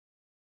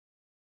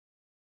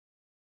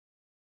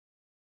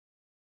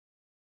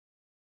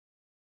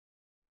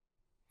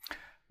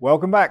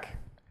Welcome back.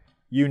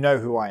 You know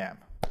who I am.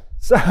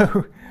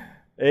 So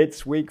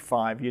it's week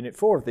 5, unit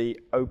 4 of the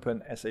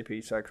Open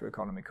SAP Circular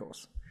Economy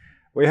course.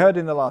 We heard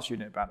in the last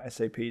unit about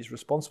SAP's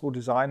responsible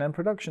design and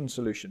production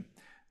solution.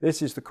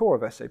 This is the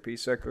core of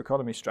SAP's circular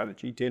economy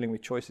strategy, dealing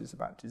with choices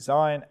about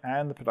design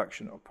and the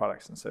production of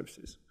products and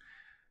services.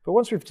 But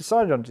once we've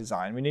decided on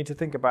design, we need to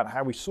think about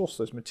how we source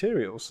those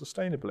materials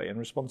sustainably and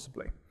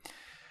responsibly.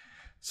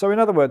 So in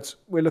other words,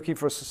 we're looking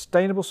for a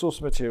sustainable source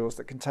of materials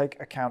that can take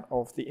account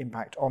of the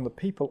impact on the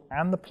people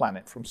and the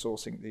planet from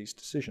sourcing these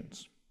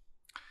decisions.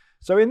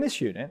 So in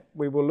this unit,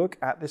 we will look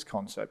at this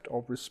concept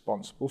of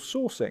responsible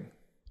sourcing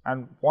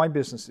and why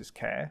businesses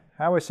care,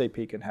 how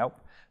SAP can help,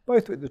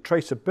 both with the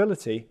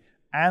traceability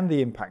and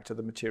the impact of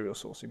the material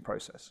sourcing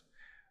process.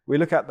 We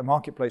look at the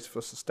marketplace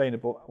for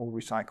sustainable or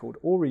recycled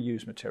or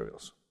reused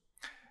materials.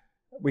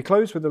 We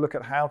close with a look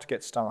at how to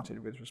get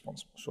started with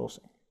responsible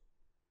sourcing.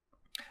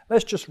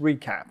 Let's just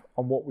recap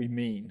on what we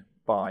mean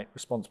by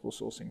responsible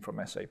sourcing from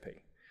SAP.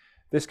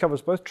 This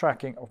covers both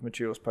tracking of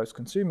materials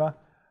post-consumer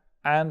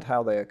and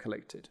how they are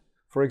collected.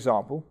 For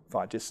example,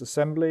 via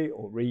disassembly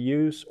or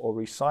reuse or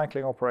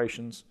recycling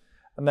operations,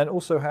 and then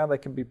also how they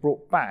can be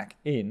brought back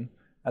in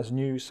as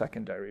new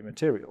secondary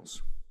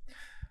materials.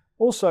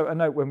 Also, a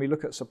note when we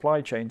look at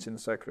supply chains in the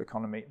circular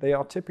economy, they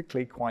are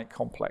typically quite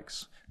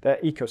complex. They're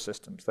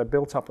ecosystems. They're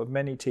built up of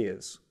many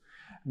tiers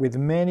with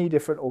many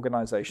different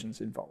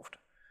organizations involved.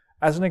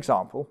 As an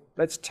example,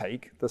 let's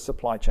take the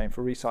supply chain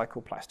for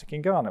recycled plastic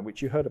in Ghana,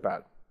 which you heard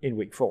about in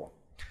week 4.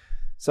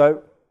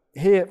 So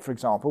here, for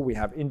example, we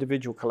have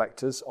individual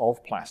collectors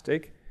of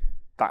plastic.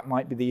 That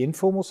might be the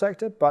informal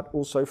sector, but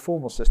also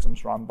formal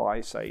systems run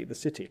by, say, the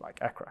city, like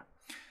Accra.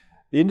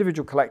 The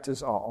individual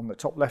collectors are on the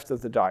top left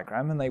of the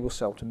diagram, and they will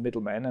sell to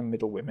middlemen and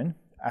middlewomen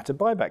at a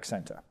buyback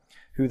center,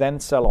 who then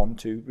sell on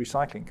to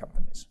recycling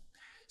companies.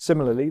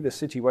 Similarly, the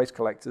city waste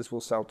collectors will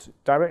sell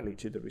directly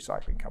to the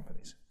recycling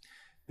companies.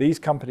 These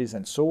companies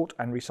then sort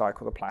and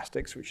recycle the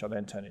plastics, which are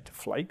then turned into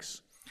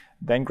flakes,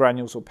 then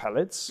granules or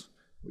pellets,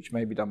 which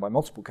may be done by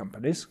multiple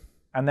companies,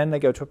 and then they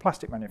go to a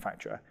plastic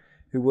manufacturer,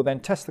 who will then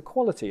test the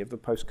quality of the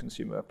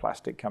post-consumer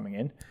plastic coming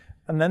in,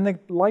 and then they're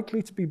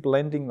likely to be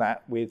blending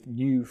that with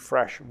new,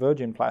 fresh,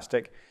 virgin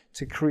plastic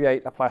to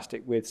create a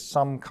plastic with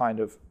some kind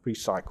of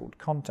recycled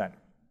content.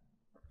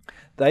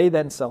 They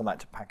then sell that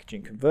to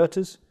packaging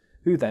converters,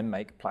 who then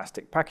make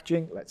plastic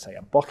packaging, let's say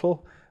a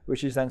bottle,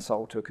 which is then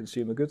sold to a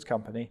consumer goods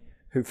company,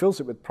 who fills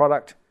it with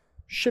product,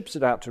 ships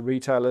it out to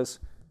retailers,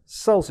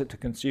 sells it to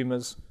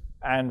consumers,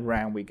 and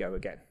round we go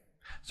again.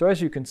 So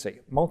as you can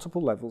see,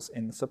 multiple levels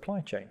in the supply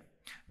chain.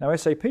 Now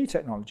SAP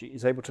technology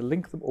is able to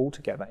link them all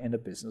together in a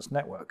business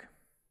network.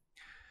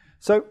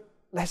 So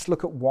let's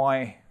look at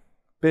why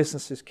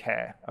businesses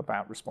care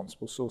about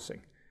responsible sourcing.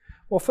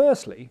 Well,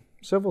 firstly,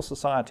 civil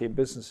society and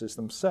businesses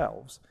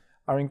themselves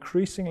are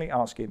increasingly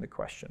asking the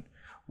question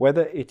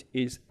whether it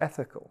is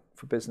ethical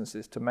for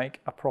businesses to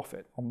make a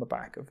profit on the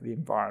back of the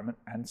environment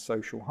and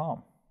social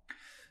harm.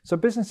 So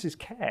businesses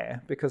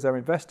care because their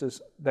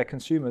investors, their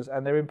consumers,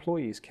 and their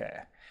employees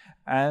care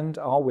and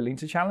are willing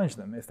to challenge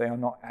them if they are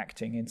not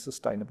acting in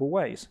sustainable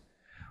ways.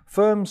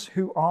 Firms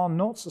who are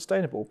not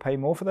sustainable pay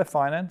more for their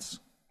finance,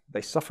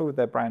 they suffer with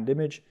their brand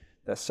image,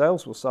 their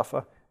sales will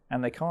suffer,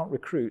 and they can't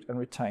recruit and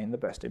retain the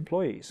best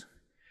employees.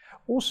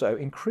 Also,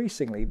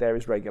 increasingly, there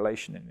is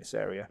regulation in this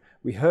area.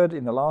 We heard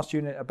in the last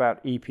unit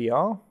about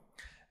EPR,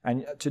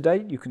 and to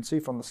date, you can see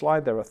from the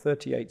slide, there are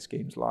 38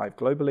 schemes live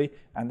globally,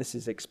 and this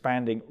is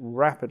expanding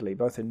rapidly,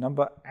 both in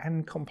number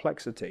and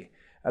complexity,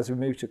 as we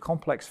move to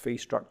complex fee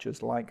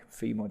structures like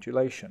fee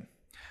modulation.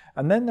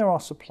 And then there are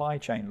supply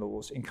chain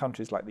laws in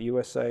countries like the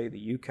USA,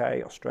 the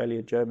UK,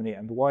 Australia, Germany,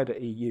 and the wider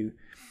EU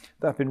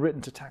that have been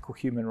written to tackle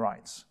human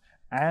rights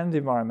and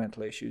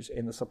environmental issues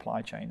in the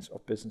supply chains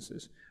of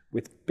businesses,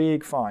 with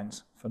big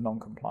fines for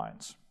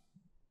non-compliance.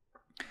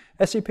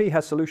 SAP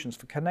has solutions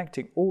for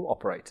connecting all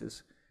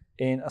operators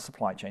in a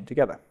supply chain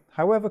together,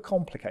 however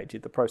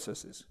complicated the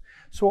process is.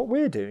 So what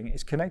we're doing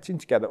is connecting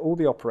together all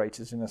the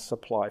operators in a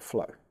supply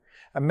flow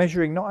and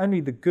measuring not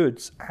only the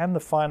goods and the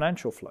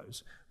financial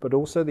flows, but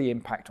also the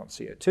impact on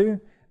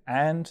CO2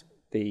 and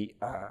the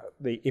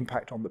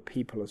impact on the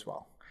people as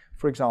well.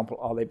 For example,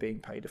 are they being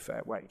paid a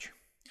fair wage?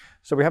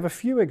 So we have a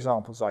few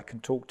examples I can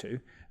talk to,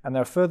 and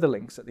there are further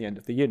links at the end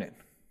of the unit.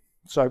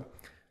 So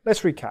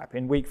let's recap.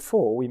 In week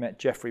 4, we met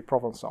Geoffrey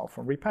Provençal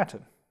from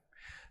Repattern.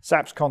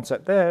 SAP's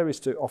concept there is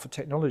to offer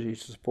technology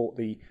to support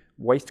the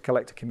waste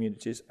collector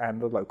communities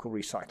and the local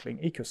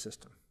recycling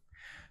ecosystem.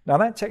 Now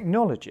that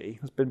technology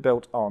has been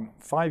built on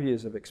 5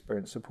 years of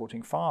experience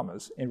supporting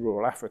farmers in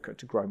rural Africa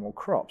to grow more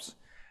crops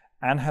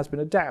and has been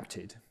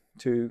adapted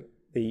to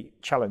the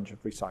challenge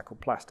of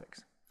recycled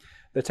plastics.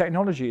 The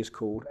technology is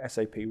called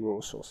SAP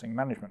Rural Sourcing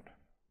Management.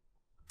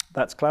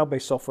 That's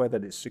cloud-based software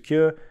that is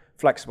secure,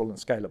 flexible, and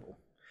scalable.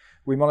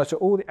 We monitor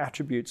all the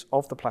attributes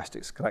of the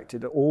plastics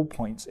collected at all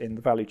points in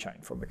the value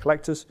chain, from the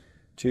collectors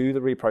to the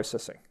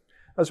reprocessing,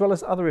 as well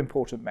as other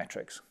important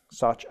metrics,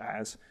 such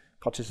as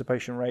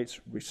participation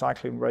rates,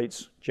 recycling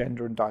rates,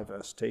 gender and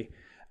diversity,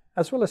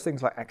 as well as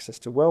things like access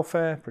to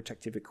welfare,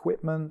 protective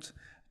equipment,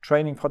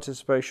 training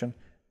participation,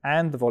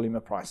 and the volume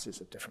of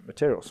prices of different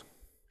materials.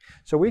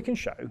 So we can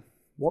show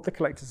what the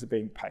collectors are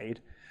being paid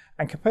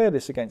and compare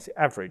this against the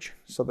average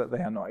so that they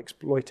are not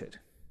exploited.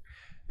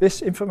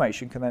 This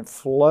information can then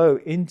flow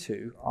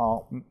into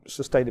our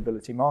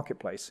sustainability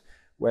marketplace,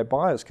 where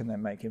buyers can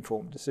then make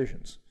informed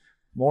decisions.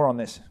 More on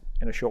this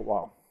in a short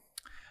while.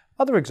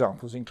 Other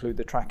examples include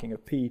the tracking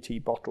of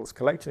PET bottles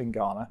collected in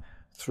Ghana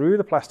through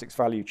the plastics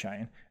value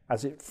chain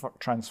as it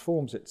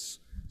transforms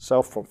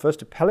itself from first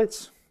to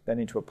pellets, then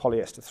into a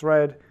polyester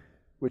thread,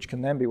 which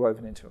can then be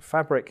woven into a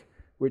fabric,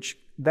 which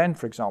then,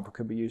 for example,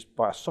 can be used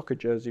by a soccer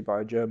jersey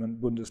by a German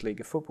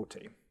Bundesliga football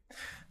team.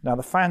 Now,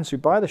 the fans who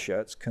buy the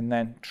shirts can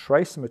then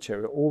trace the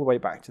material all the way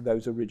back to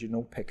those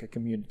original picker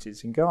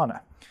communities in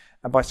Ghana.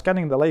 And by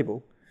scanning the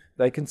label,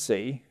 they can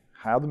see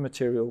how the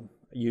material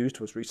used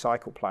was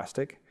recycled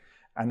plastic,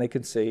 and they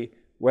can see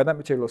where that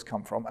material has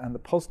come from and the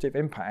positive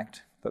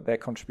impact that their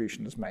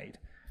contribution has made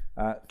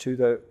to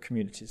the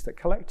communities that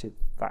collected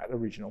that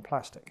original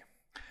plastic.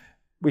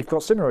 We've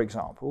got similar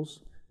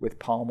examples with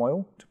palm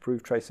oil to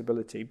prove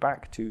traceability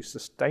back to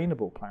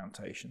sustainable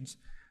plantations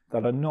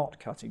that are not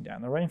cutting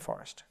down the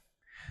rainforest.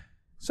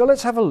 So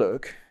let's have a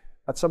look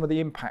at some of the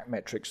impact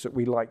metrics that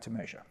we like to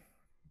measure.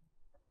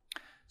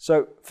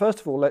 So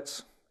first of all,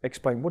 let's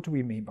explain what do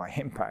we mean by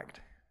impact.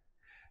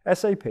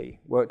 SAP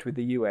worked with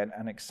the UN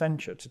and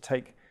Accenture to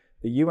take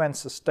the UN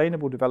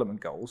Sustainable Development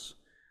Goals,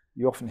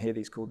 you often hear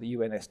these called the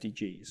UN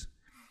SDGs,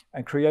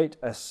 and create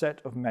a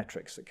set of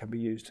metrics that can be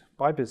used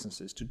by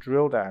businesses to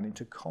drill down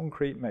into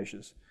concrete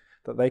measures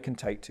that they can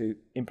take to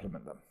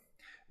implement them.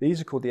 These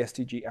are called the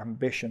SDG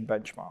Ambition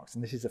Benchmarks,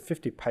 and this is a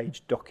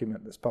 50-page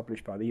document that's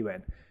published by the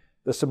UN.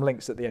 There's some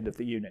links at the end of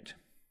the unit.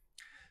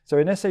 So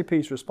in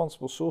SAP's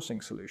Responsible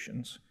Sourcing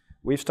Solutions,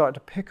 we've started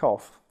to pick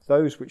off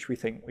those which we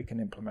think we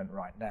can implement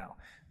right now,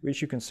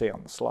 which you can see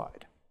on the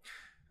slide.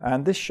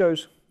 And this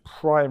shows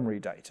primary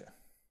data.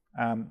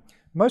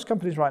 Most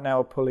companies right now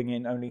are pulling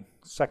in only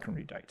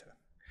secondary data.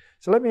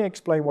 So let me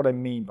explain what I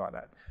mean by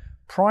that.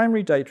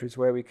 Primary data is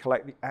where we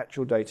collect the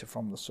actual data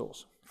from the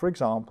source. For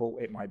example,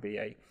 it might be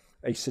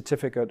a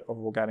certificate of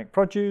organic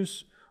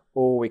produce,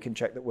 or we can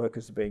check that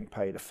workers are being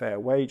paid a fair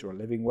wage or a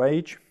living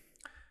wage.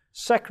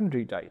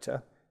 Secondary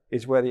data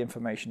is where the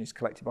information is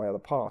collected by other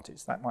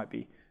parties. That might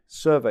be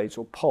surveys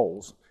or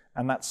polls,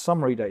 and that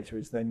summary data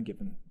is then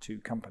given to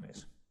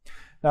companies.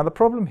 Now, the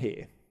problem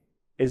here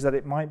is that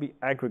it might be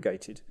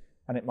aggregated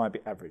and it might be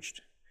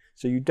averaged.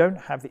 So you don't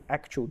have the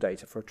actual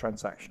data for a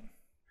transaction.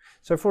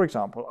 So for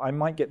example, I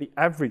might get the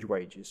average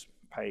wages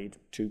paid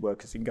to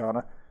workers in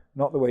Ghana,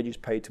 not the wages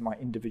paid to my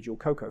individual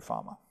cocoa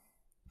farmer.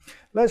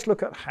 Let's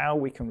look at how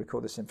we can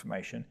record this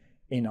information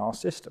in our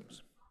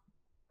systems.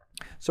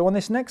 So on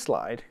this next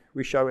slide,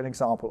 we show an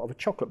example of a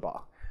chocolate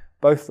bar,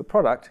 both the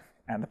product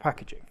and the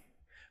packaging.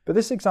 But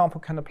this example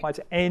can apply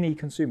to any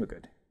consumer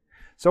good.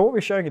 So what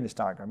we're showing in this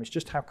diagram is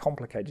just how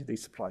complicated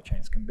these supply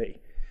chains can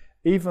be,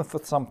 even for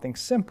something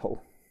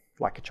simple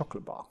like a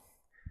chocolate bar.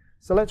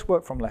 So let's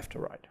work from left to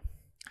right.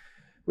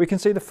 We can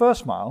see the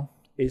first mile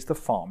is the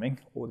farming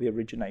or the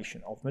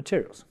origination of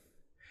materials.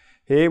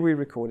 Here we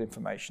record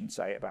information,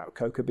 say, about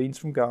cocoa beans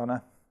from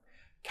Ghana,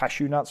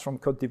 cashew nuts from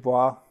Côte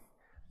d'Ivoire,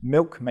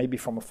 milk maybe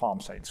from a farm,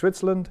 say, in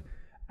Switzerland,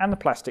 and the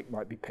plastic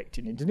might be picked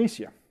in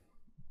Indonesia,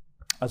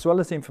 as well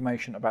as the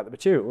information about the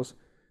materials,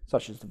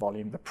 such as the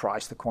volume, the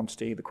price, the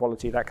quantity, the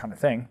quality, that kind of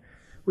thing.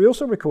 We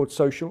also record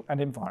social and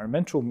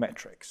environmental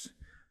metrics.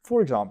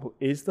 For example,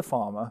 is the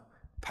farmer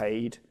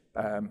paid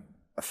a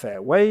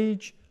fair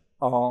wage?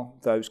 Are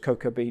those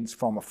cocoa beans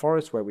from a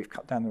forest where we've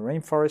cut down the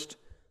rainforest?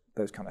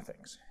 Those kind of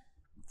things.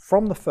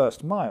 From the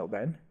first mile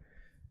then,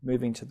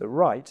 moving to the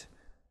right,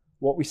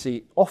 what we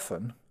see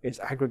often is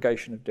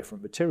aggregation of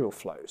different material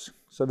flows.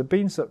 So the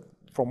beans that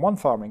from one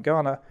farmer in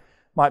Ghana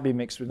might be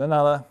mixed with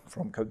another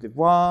from Côte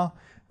d'Ivoire,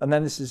 and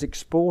then this is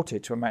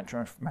exported to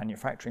a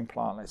manufacturing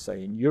plant, let's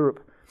say in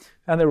Europe,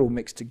 and they're all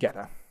mixed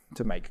together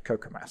to make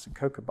cocoa mass and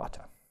cocoa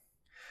butter.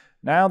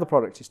 Now the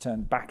product is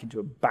turned back into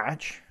a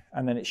batch,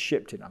 and then it's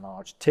shipped in a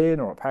large tin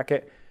or a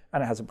packet,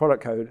 and it has a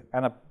product code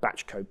and a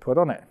batch code put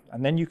on it.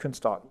 And then you can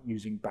start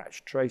using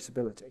batch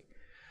traceability.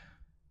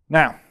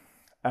 Now,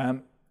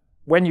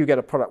 when you get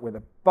a product with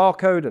a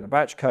barcode and a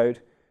batch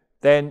code,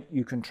 then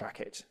you can track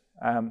it.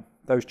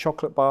 Those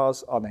chocolate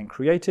bars are then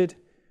created,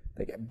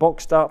 they get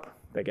boxed up,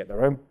 they get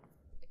their own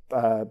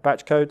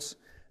batch codes,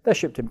 they're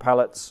shipped in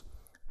pallets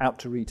out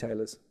to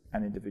retailers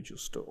and individual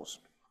stores.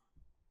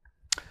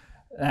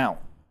 Now,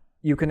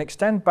 you can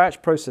extend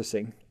batch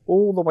processing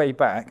all the way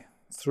back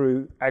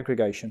through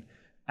aggregation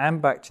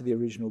and back to the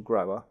original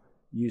grower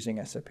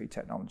using SAP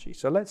technology.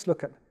 So let's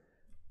look at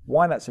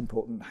why that's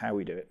important, how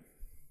we do it.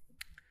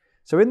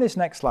 So in this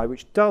next slide,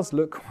 which does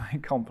look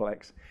quite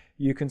complex,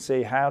 you can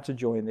see how to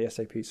join the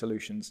SAP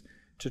solutions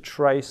to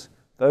trace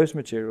those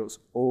materials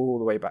all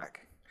the way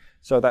back.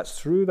 So that's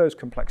through those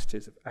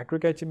complexities of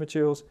aggregated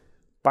materials,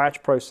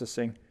 batch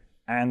processing,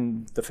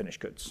 and the finished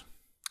goods.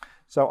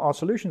 So our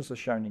solutions are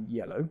shown in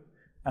yellow,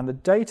 and the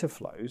data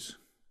flows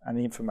and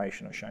the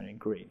information are shown in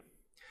green.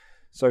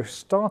 So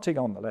starting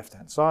on the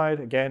left-hand side,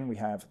 again, we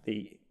have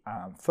the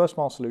first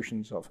mile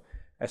solutions of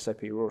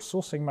SAP Raw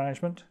Sourcing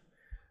Management,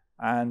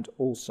 and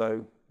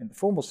also in the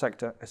formal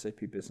sector,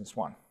 SAP Business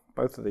One.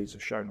 Both of these are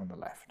shown on the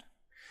left.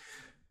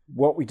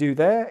 What we do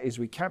there is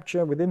we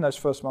capture within those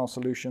first mile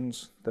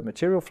solutions the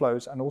material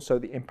flows and also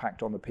the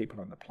impact on the people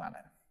and the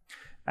planet.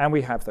 And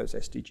we have those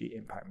SDG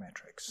impact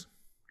metrics.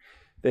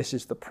 This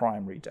is the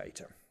primary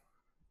data.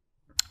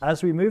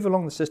 As we move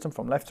along the system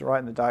from left to right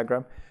in the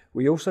diagram,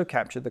 we also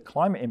capture the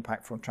climate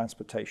impact from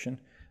transportation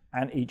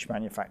and each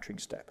manufacturing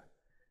step.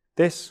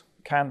 This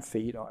can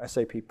feed our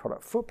SAP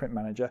Product Footprint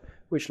Manager,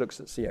 which looks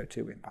at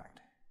CO2 impact.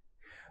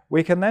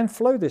 We can then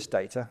flow this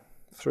data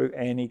through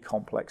any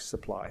complex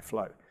supply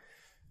flow.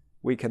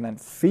 We can then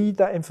feed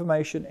that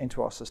information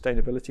into our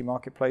sustainability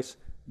marketplace.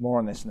 More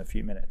on this in a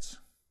few minutes.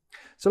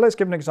 So let's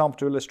give an example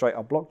to illustrate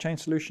our blockchain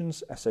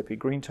solutions, SAP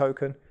Green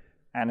Token,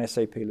 and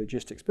SAP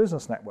Logistics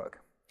Business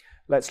Network.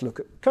 Let's look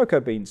at cocoa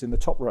beans in the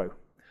top row.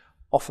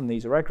 Often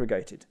these are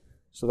aggregated,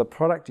 so the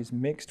product is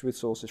mixed with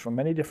sources from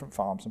many different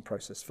farms and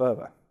processed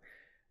further.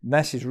 And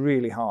this is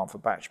really hard for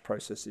batch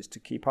processes to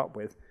keep up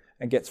with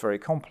and gets very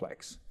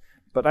complex.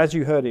 But as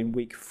you heard in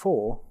week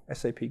 4,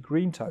 SAP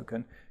Green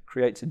Token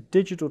creates a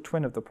digital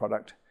twin of the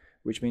product,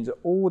 which means that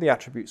all the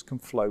attributes can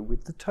flow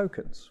with the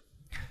tokens.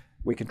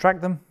 We can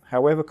track them,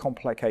 however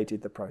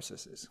complicated the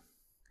process is.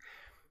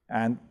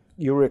 And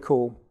you'll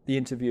recall the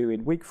interview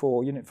in week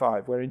 4, unit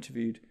 5, where I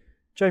interviewed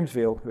James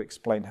Veal, who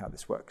explained how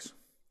this works.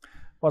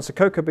 Once the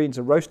cocoa beans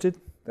are roasted,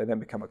 they then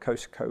become a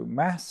cocoa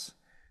mass,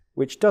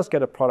 which does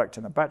get a product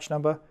and a batch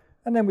number,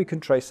 and then we can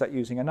trace that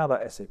using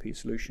another SAP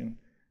solution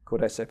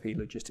called SAP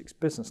Logistics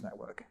Business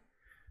Network.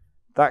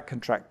 That can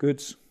track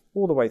goods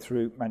all the way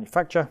through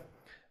manufacture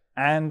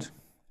and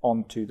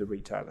onto the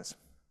retailers.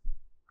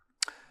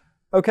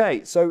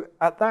 Okay, so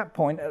at that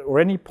point, or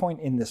any point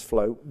in this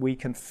flow, we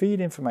can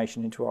feed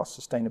information into our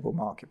sustainable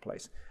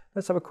marketplace.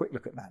 Let's have a quick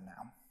look at that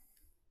now.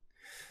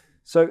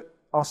 So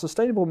our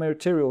sustainable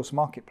materials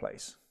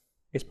marketplace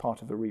is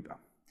part of Ariba.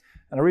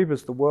 And Ariba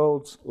is the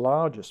world's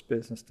largest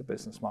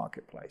business-to-business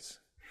marketplace.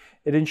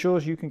 It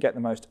ensures you can get the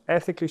most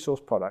ethically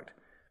sourced product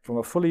from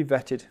a fully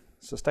vetted,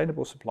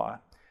 sustainable supplier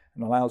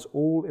and allows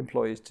all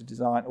employees to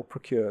design or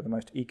procure the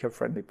most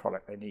eco-friendly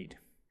product they need.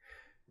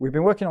 We've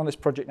been working on this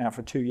project now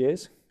for 2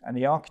 years, and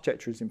the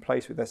architecture is in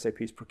place with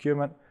SAP's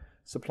procurement,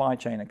 supply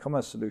chain and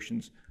commerce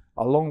solutions,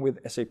 along with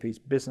SAP's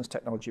business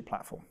technology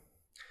platform.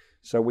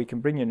 So we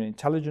can bring in an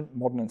intelligent,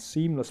 modern and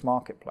seamless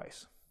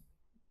marketplace.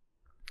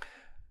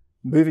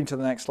 Moving to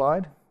the next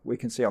slide, we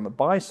can see on the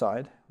buy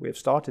side, we have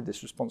started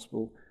this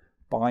responsible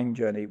buying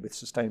journey with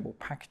sustainable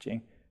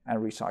packaging and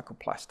recycled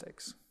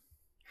plastics.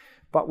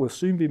 But we'll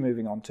soon be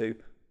moving on to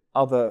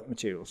other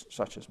materials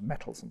such as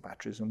metals and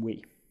batteries and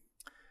WEEE.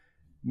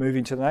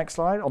 Moving to the next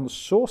slide, on the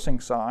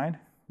sourcing side,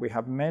 we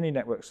have many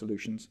network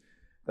solutions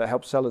that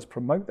help sellers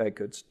promote their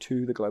goods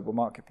to the global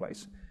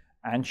marketplace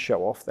and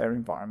show off their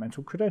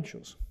environmental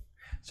credentials.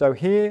 So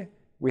here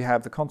we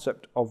have the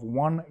concept of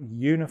one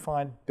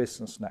unified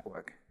business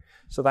network.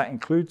 So that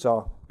includes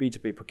our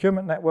B2B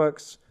procurement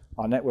networks,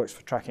 our networks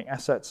for tracking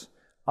assets,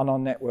 and our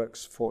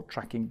networks for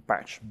tracking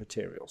batch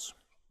materials.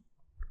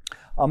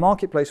 Our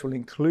marketplace will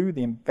include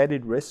the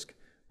embedded risk,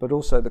 but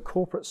also the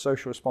corporate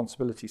social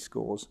responsibility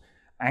scores,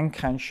 and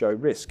can show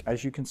risk,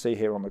 as you can see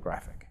here on the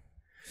graphic.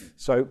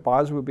 So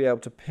buyers will be able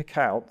to pick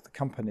out the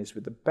companies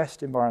with the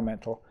best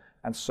environmental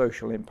and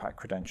social impact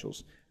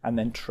credentials and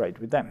then trade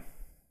with them.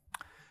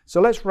 So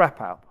let's wrap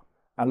up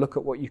and look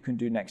at what you can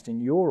do next in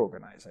your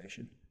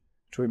organization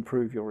to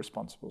improve your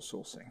responsible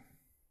sourcing.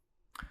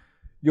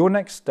 Your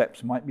next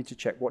steps might be to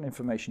check what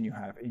information you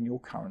have in your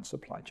current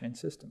supply chain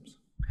systems.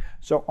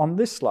 So on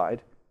this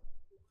slide,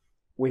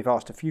 we've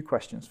asked a few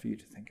questions for you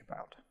to think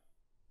about.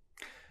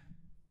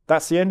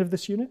 That's the end of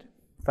this unit.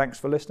 Thanks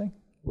for listening.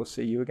 We'll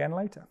see you again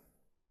later.